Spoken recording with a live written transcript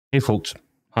Hey folks,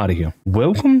 Harry here.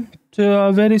 Welcome to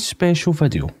a very special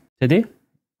video. Today,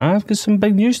 I've got some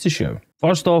big news to share.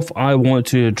 First off, I want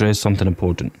to address something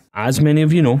important. As many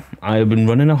of you know, I have been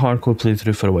running a hardcore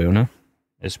playthrough for a while now.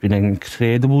 It's been an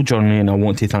incredible journey and I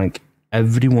want to thank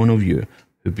every one of you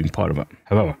who've been part of it.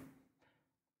 However,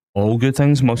 all good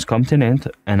things must come to an end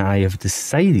and I have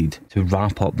decided to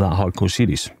wrap up that hardcore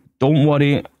series. Don't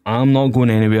worry, I'm not going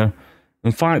anywhere.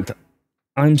 In fact,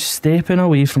 I'm stepping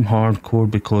away from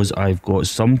hardcore because I've got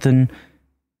something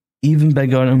even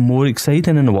bigger and more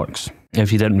exciting in the works,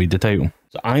 if you didn't read the title.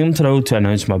 So I am thrilled to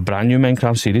announce my brand new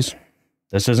Minecraft series.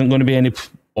 This isn't going to be any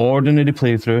ordinary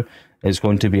playthrough. It's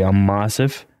going to be a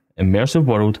massive, immersive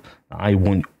world that I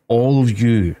want all of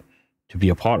you to be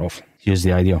a part of. Here's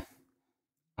the idea.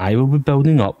 I will be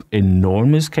building up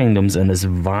enormous kingdoms in this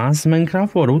vast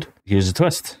Minecraft world. Here's the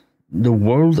twist. The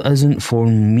world isn't for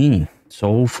me. It's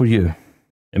all for you.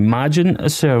 Imagine a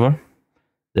server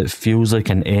that feels like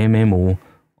an MMORPG.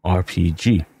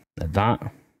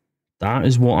 That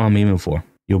is what I'm aiming for.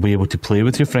 You'll be able to play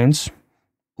with your friends,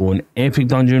 go on epic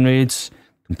dungeon raids,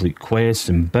 complete quests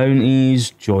and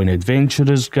bounties, join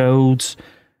adventurers guilds,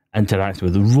 interact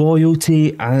with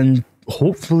royalty, and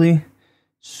hopefully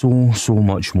so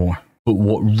much more. But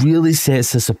what really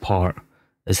sets this apart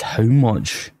is how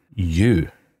much you,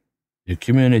 the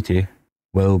community,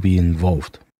 will be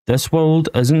involved. This world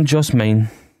isn't just mine,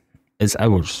 it's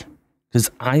ours, because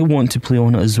I want to play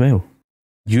on it as well.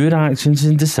 Your actions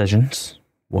and decisions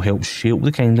will help shape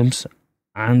the kingdoms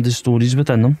and the stories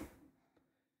within them.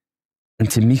 And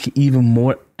to make it even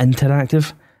more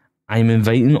interactive, I'm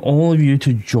inviting all of you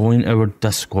to join our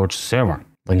Discord server.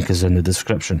 Link is in the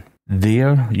description.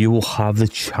 There you will have the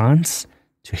chance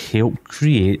to help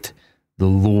create the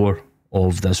lore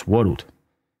of this world.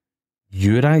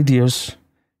 Your ideas,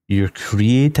 your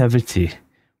creativity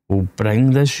will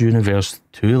bring this universe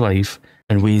to life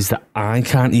in ways that I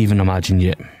can't even imagine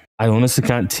yet. I honestly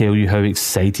can't tell you how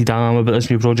excited I am about this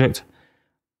new project.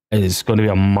 It's going to be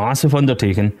a massive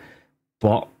undertaking,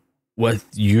 but with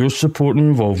your support and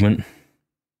involvement,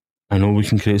 I know we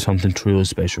can create something truly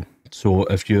special. So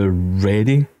if you're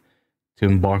ready to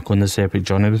embark on this epic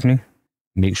journey with me,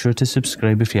 make sure to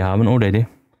subscribe if you haven't already,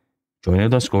 join our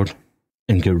Discord,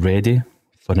 and get ready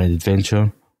for an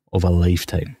adventure of a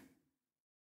lifetime.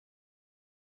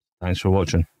 Thanks for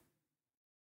watching,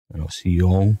 and I'll see you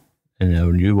all in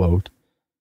our new world